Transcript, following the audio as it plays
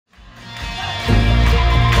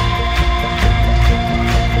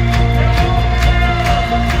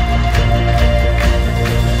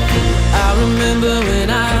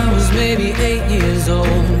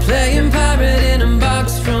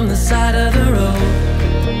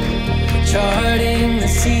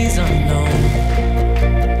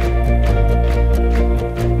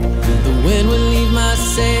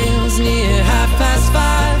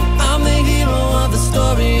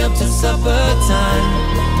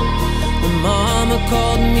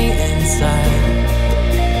called me inside.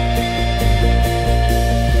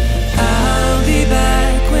 I'll be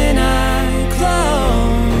back when I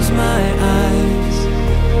close my eyes,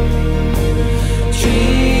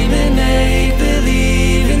 dreaming, make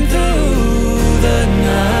believing through the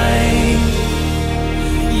night.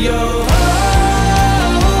 Yo.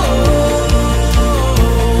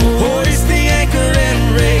 Hoist the anchor and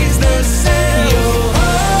raise the sail.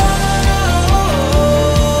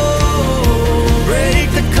 Break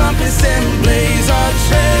the compass and blaze our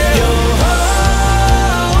trail.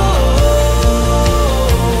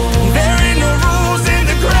 There ain't no rules in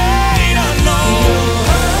the great unknown.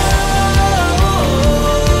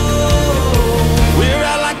 We're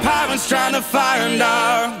out like pirates trying to find our